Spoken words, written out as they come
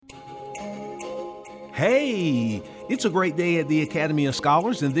Hey, it's a great day at the Academy of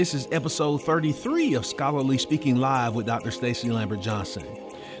Scholars, and this is episode 33 of Scholarly Speaking Live with Dr. Stacy Lambert Johnson.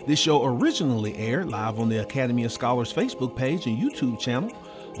 This show originally aired live on the Academy of Scholars Facebook page and YouTube channel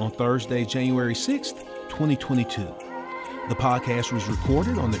on Thursday, January 6th, 2022. The podcast was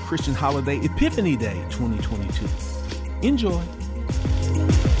recorded on the Christian holiday Epiphany Day 2022. Enjoy.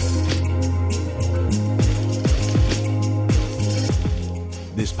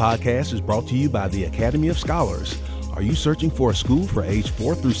 This podcast is brought to you by the Academy of Scholars. Are you searching for a school for age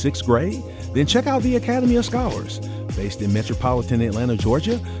 4th through 6th grade? Then check out the Academy of Scholars. Based in metropolitan Atlanta,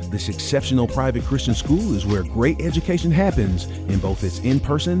 Georgia, this exceptional private Christian school is where great education happens in both its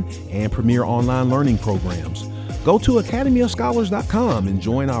in-person and premier online learning programs. Go to academyofscholars.com and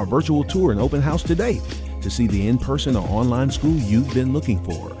join our virtual tour and open house today to see the in-person or online school you've been looking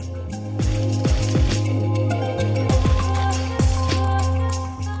for.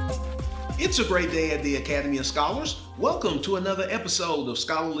 It's a great day at the Academy of Scholars. Welcome to another episode of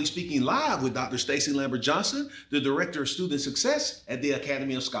Scholarly Speaking Live with Dr. Stacy Lambert Johnson, the Director of Student Success at the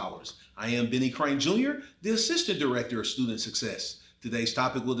Academy of Scholars. I am Benny Crane Jr., the Assistant Director of Student Success. Today's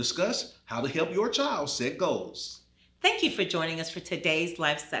topic will discuss how to help your child set goals. Thank you for joining us for today's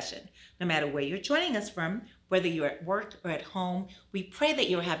live session. No matter where you're joining us from, whether you're at work or at home, we pray that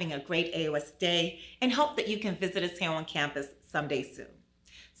you're having a great AOS day and hope that you can visit us here on campus someday soon.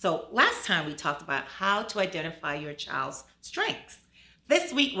 So last time we talked about how to identify your child's strengths.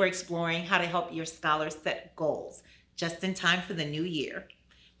 This week we're exploring how to help your scholars set goals just in time for the new year.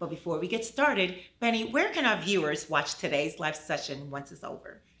 But before we get started, Benny, where can our viewers watch today's live session once it's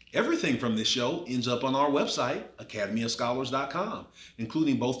over? Everything from this show ends up on our website, academyofscholars.com,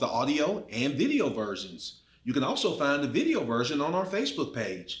 including both the audio and video versions. You can also find the video version on our Facebook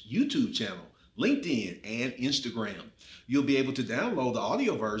page, YouTube channel, LinkedIn, and Instagram. You'll be able to download the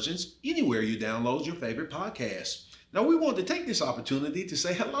audio versions anywhere you download your favorite podcasts. Now, we want to take this opportunity to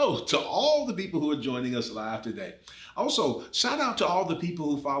say hello to all the people who are joining us live today. Also, shout out to all the people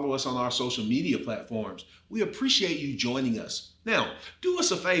who follow us on our social media platforms. We appreciate you joining us. Now, do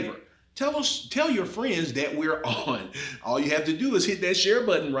us a favor. Tell your friends that we're on. All you have to do is hit that share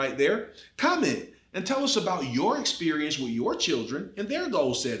button right there. Comment and tell us about your experience with your children and their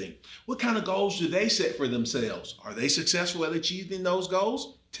goal setting. What kind of goals do they set for themselves? Are they successful at achieving those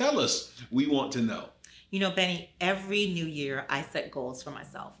goals? Tell us. We want to know. You know, Benny, every new year I set goals for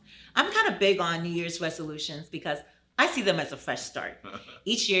myself. I'm kind of big on New Year's resolutions because I see them as a fresh start.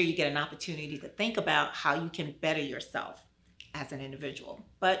 Each year you get an opportunity to think about how you can better yourself as an individual.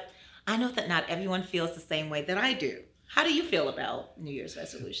 But I know that not everyone feels the same way that I do. How do you feel about New Year's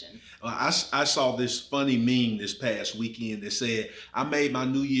resolutions? I saw this funny meme this past weekend that said, I made my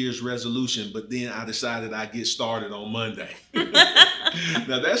New Year's resolution, but then I decided I'd get started on Monday.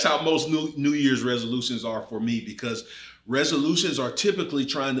 Now, that's how most New Year's resolutions are for me, because resolutions are typically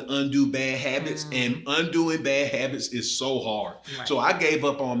trying to undo bad habits, and undoing bad habits is so hard. Right. So I gave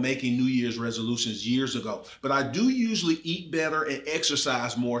up on making New Year's resolutions years ago, but I do usually eat better and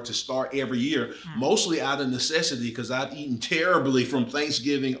exercise more to start every year, mostly out of necessity, because I've eaten terribly from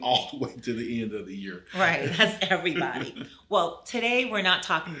Thanksgiving all the way to the end of the year. Right, that's everybody. Well, today we're not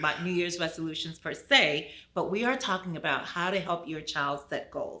talking about New Year's resolutions per se, but we are talking about how to help your child set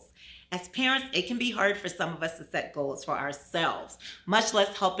goals. As parents, it can be hard for some of us to set goals for ourselves, much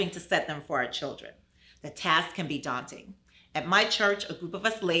less helping to set them for our children. The task can be daunting. At my church, a group of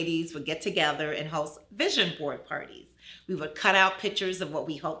us ladies would get together and host vision board parties. We would cut out pictures of what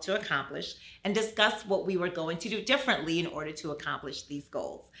we hoped to accomplish and discuss what we were going to do differently in order to accomplish these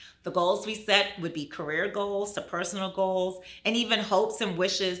goals. The goals we set would be career goals to personal goals, and even hopes and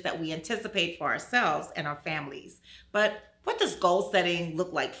wishes that we anticipate for ourselves and our families. But what does goal setting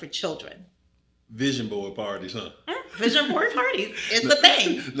look like for children? Vision board parties, huh? Vision board parties is the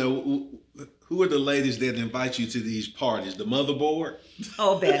thing. Now, who are the ladies that invite you to these parties? The motherboard?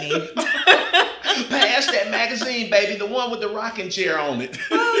 Oh, Benny. Pass that magazine, baby. The one with the rocking chair on it.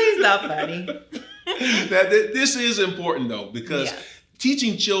 Oh, he's not funny. Now, this is important, though, because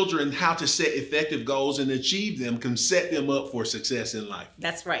teaching children how to set effective goals and achieve them can set them up for success in life.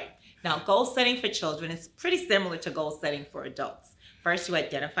 That's right. Now, goal setting for children is pretty similar to goal setting for adults. First, you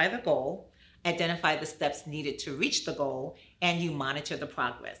identify the goal, identify the steps needed to reach the goal, and you monitor the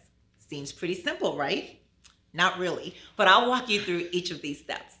progress. Seems pretty simple, right? Not really, but I'll walk you through each of these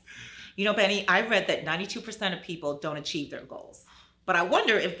steps. You know, Benny, I read that 92% of people don't achieve their goals. But I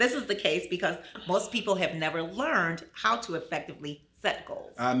wonder if this is the case because most people have never learned how to effectively set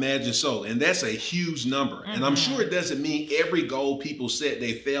goals. I imagine so. And that's a huge number. And I'm sure it doesn't mean every goal people set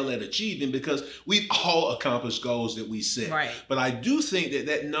they fail at achieving, because we've all accomplished goals that we set. Right. But I do think that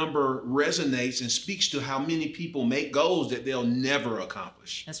that number resonates and speaks to how many people make goals that they'll never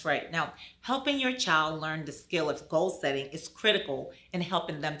accomplish. That's right. Now, helping your child learn the skill of goal setting is critical in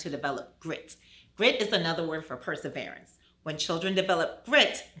helping them to develop grit. Grit is another word for perseverance. When children develop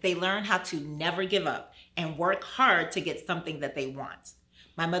grit, they learn how to never give up and work hard to get something that they want.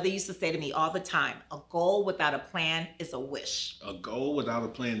 My mother used to say to me all the time, a goal without a plan is a wish. A goal without a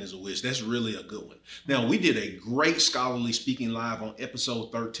plan is a wish. That's really a good one. Now, we did a great scholarly speaking live on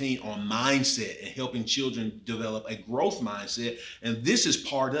episode 13 on mindset and helping children develop a growth mindset. And this is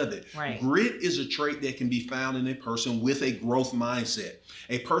part of it. Right. Grit is a trait that can be found in a person with a growth mindset.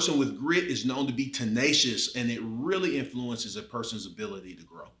 A person with grit is known to be tenacious, and it really influences a person's ability to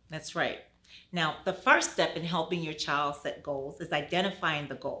grow. That's right. Now, the first step in helping your child set goals is identifying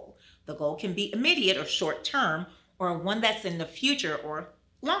the goal. The goal can be immediate or short term, or one that's in the future or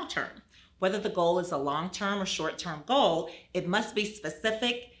long term. Whether the goal is a long term or short term goal, it must be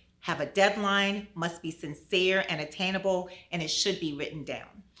specific, have a deadline, must be sincere and attainable, and it should be written down.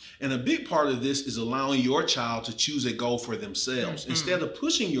 And a big part of this is allowing your child to choose a goal for themselves. Instead of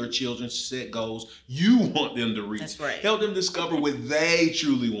pushing your children to set goals you want them to reach. That's right. Help them discover what they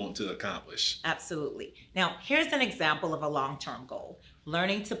truly want to accomplish. Absolutely. Now, here's an example of a long-term goal: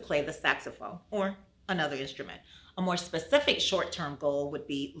 learning to play the saxophone or another instrument. A more specific short-term goal would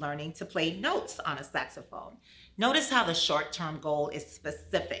be learning to play notes on a saxophone. Notice how the short-term goal is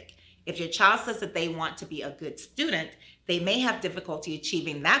specific. If your child says that they want to be a good student, they may have difficulty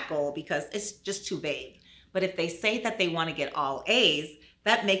achieving that goal because it's just too vague. But if they say that they want to get all A's,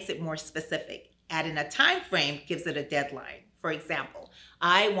 that makes it more specific. Adding a time frame gives it a deadline. For example,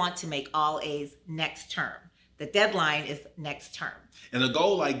 I want to make all A's next term. The deadline is next term. And a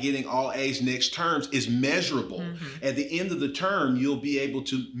goal like getting all A's next terms is measurable. At the end of the term, you'll be able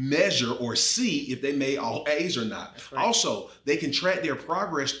to measure or see if they made all A's or not. Right. Also, they can track their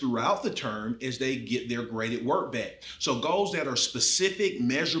progress throughout the term as they get their graded work back. So goals that are specific,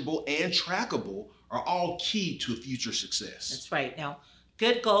 measurable, and trackable are all key to future success. That's right. Now,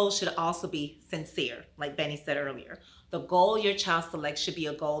 good goals should also be sincere, like Benny said earlier. The goal your child selects should be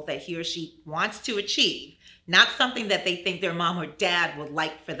a goal that he or she wants to achieve, not something that they think their mom or dad would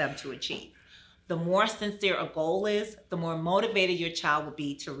like for them to achieve. The more sincere a goal is, the more motivated your child will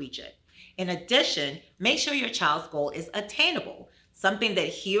be to reach it. In addition, make sure your child's goal is attainable, something that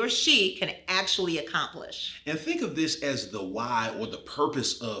he or she can actually accomplish. And think of this as the why or the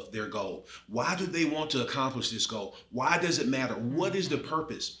purpose of their goal. Why do they want to accomplish this goal? Why does it matter? What is the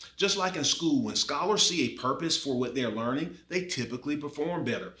purpose? Just like in school, when scholars see a purpose for what they're learning, they typically perform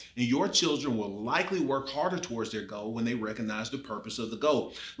better. And your children will likely work harder towards their goal when they recognize the purpose of the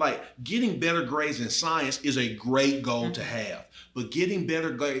goal. Like getting better grades in science is a great goal to have, but getting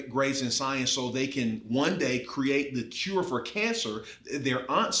better grades in science so they can one day create the cure for cancer their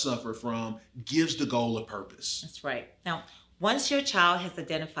aunt suffered from gives the goal a purpose. That's right. Now, once your child has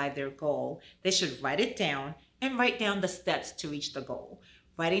identified their goal, they should write it down and write down the steps to reach the goal.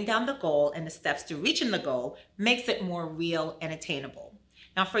 Writing down the goal and the steps to reaching the goal makes it more real and attainable.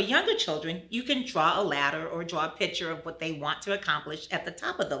 Now, for younger children, you can draw a ladder or draw a picture of what they want to accomplish at the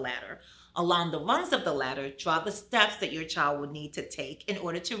top of the ladder. Along the rungs of the ladder, draw the steps that your child would need to take in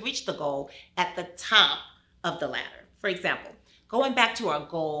order to reach the goal at the top of the ladder. For example, going back to our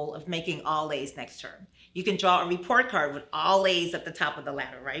goal of making all A's next term, you can draw a report card with all A's at the top of the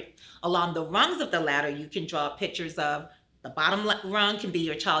ladder, right? Along the rungs of the ladder, you can draw pictures of the bottom rung can be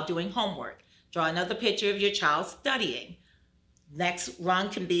your child doing homework. Draw another picture of your child studying. Next rung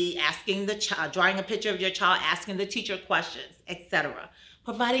can be drawing a picture of your child asking the teacher questions, etc.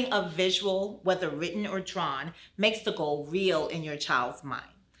 Providing a visual, whether written or drawn, makes the goal real in your child's mind.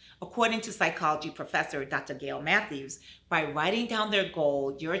 According to psychology professor Dr. Gail Matthews, by writing down their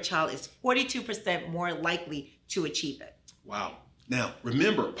goal, your child is 42% more likely to achieve it. Wow. Now,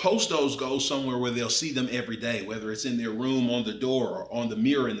 remember, post those goals somewhere where they'll see them every day, whether it's in their room, on the door, or on the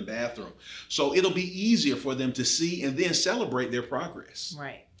mirror in the bathroom. So it'll be easier for them to see and then celebrate their progress.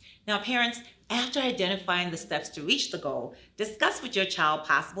 Right. Now, parents, after identifying the steps to reach the goal, discuss with your child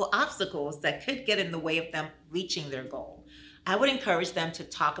possible obstacles that could get in the way of them reaching their goal. I would encourage them to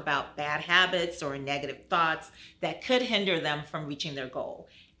talk about bad habits or negative thoughts that could hinder them from reaching their goal.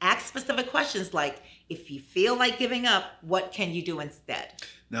 Ask specific questions like, if you feel like giving up, what can you do instead?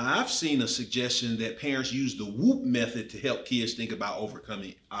 Now, I've seen a suggestion that parents use the WHOOP method to help kids think about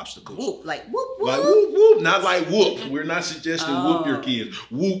overcoming obstacles. Whoop, like whoop, whoop. Like whoop, whoop, not like whoop. We're not suggesting whoop your Oh. kids.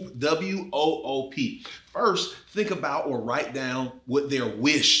 Whoop, WOOP. First, think about or write down what their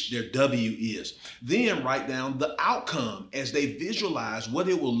wish, their W is. Then write down the outcome as they visualize what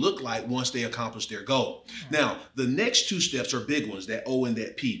it will look like once they accomplish their goal. Now, the next two steps are big ones, that O and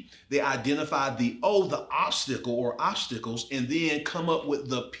that P. They identify the O, the obstacle or obstacles, and then come up with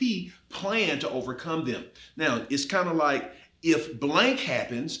the P, plan to overcome them. Now, it's kind of like if blank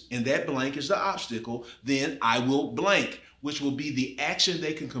happens and that blank is the obstacle, then I will blank, which will be the action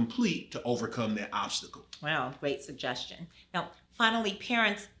they can complete to overcome that obstacle. Wow, great suggestion. Now, finally,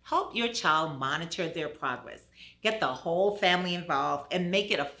 parents, help your child monitor their progress. Get the whole family involved and make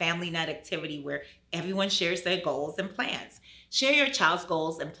it a family night activity where everyone shares their goals and plans. Share your child's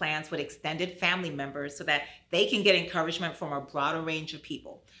goals and plans with extended family members so that they can get encouragement from a broader range of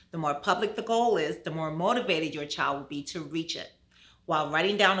people. The more public the goal is, the more motivated your child will be to reach it. While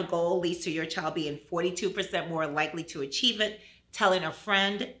writing down a goal leads to your child being 42% more likely to achieve it, telling a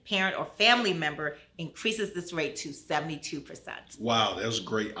friend, parent, or family member increases this rate to 72%. Wow, that's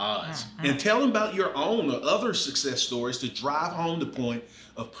great odds. Mm-hmm. And tell them about your own or other success stories to drive home the point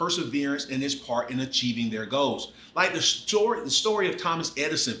of perseverance and its part in achieving their goals. Like the story of Thomas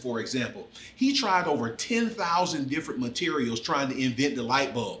Edison, for example. He tried over 10,000 different materials trying to invent the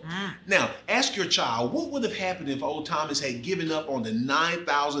light bulb. Now, ask your child, what would have happened if old Thomas had given up on the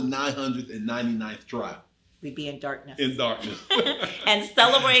 9,999th try? We'd be in darkness. In darkness. And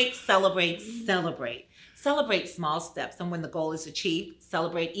celebrate, celebrate, celebrate. Celebrate small steps, and when the goal is achieved,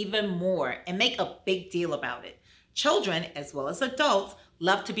 celebrate even more and make a big deal about it. Children, as well as adults,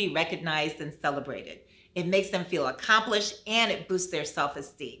 love to be recognized and celebrated. It makes them feel accomplished and it boosts their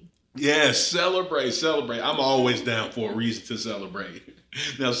self-esteem. Yes, celebrate, celebrate. I'm always down for a reason to celebrate.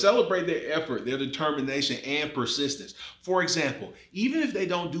 Now, celebrate their effort, their determination, and persistence. For example, even if they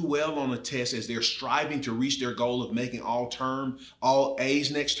don't do well on a test as they're striving to reach their goal of making all A's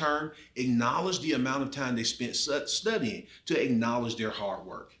next term, acknowledge the amount of time they spent studying to acknowledge their hard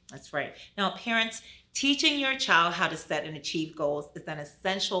work. That's right. Now, parents, teaching your child how to set and achieve goals is an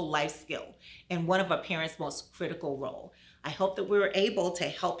essential life skill and one of a parent's most critical role. I hope that we were able to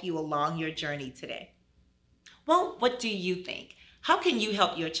help you along your journey today. Well, what do you think? How can you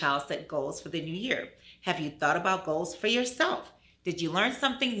help your child set goals for the new year? Have you thought about goals for yourself? Did you learn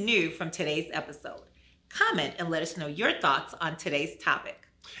something new from today's episode? Comment and let us know your thoughts on today's topic.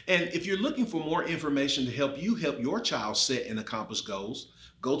 And if you're looking for more information to help you help your child set and accomplish goals,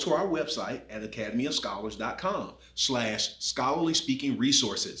 go to our website at academyofscholars.com/scholarly speaking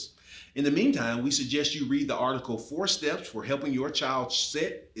resources. In the meantime, we suggest you read the article 4 Steps for Helping Your Child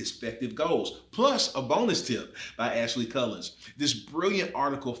Set Effective Goals, plus a bonus tip by Ashley Cullins. This brilliant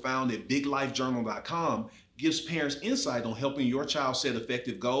article found at biglifejournal.com gives parents insight on helping your child set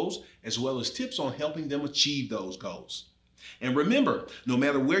effective goals, as well as tips on helping them achieve those goals. And remember, no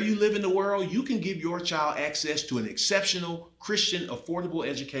matter where you live in the world, you can give your child access to an exceptional, Christian, affordable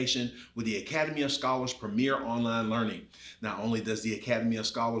education with the Academy of Scholars Premier Online Learning. Not only does the Academy of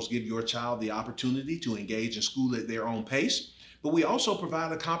Scholars give your child the opportunity to engage in school at their own pace, but we also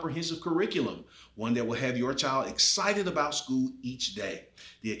provide a comprehensive curriculum, one that will have your child excited about school each day.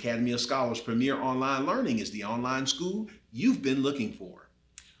 The Academy of Scholars Premier Online Learning is the online school you've been looking for.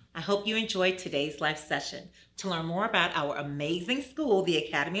 I hope you enjoyed today's live session. To learn more about our amazing school, the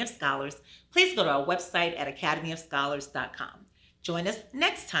Academy of Scholars, please go to our website at academyofscholars.com. Join us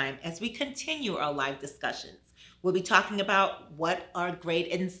next time as we continue our live discussions. We'll be talking about what are great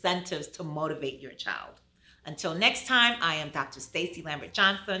incentives to motivate your child. Until next time, I am Dr. Stacy Lambert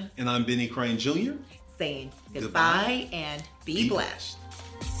Johnson. And I'm Benny Crane Jr. Saying goodbye and be blessed.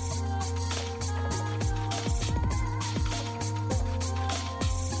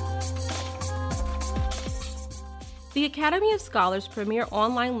 The Academy of Scholars Premier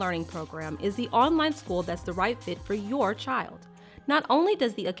Online Learning Program is the online school that's the right fit for your child. Not only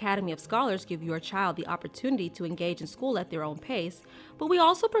does the Academy of Scholars give your child the opportunity to engage in school at their own pace, but we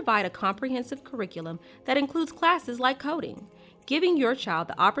also provide a comprehensive curriculum that includes classes like coding, giving your child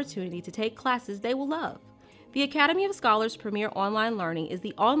the opportunity to take classes they will love. The Academy of Scholars Premier Online Learning is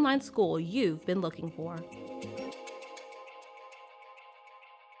the online school you've been looking for.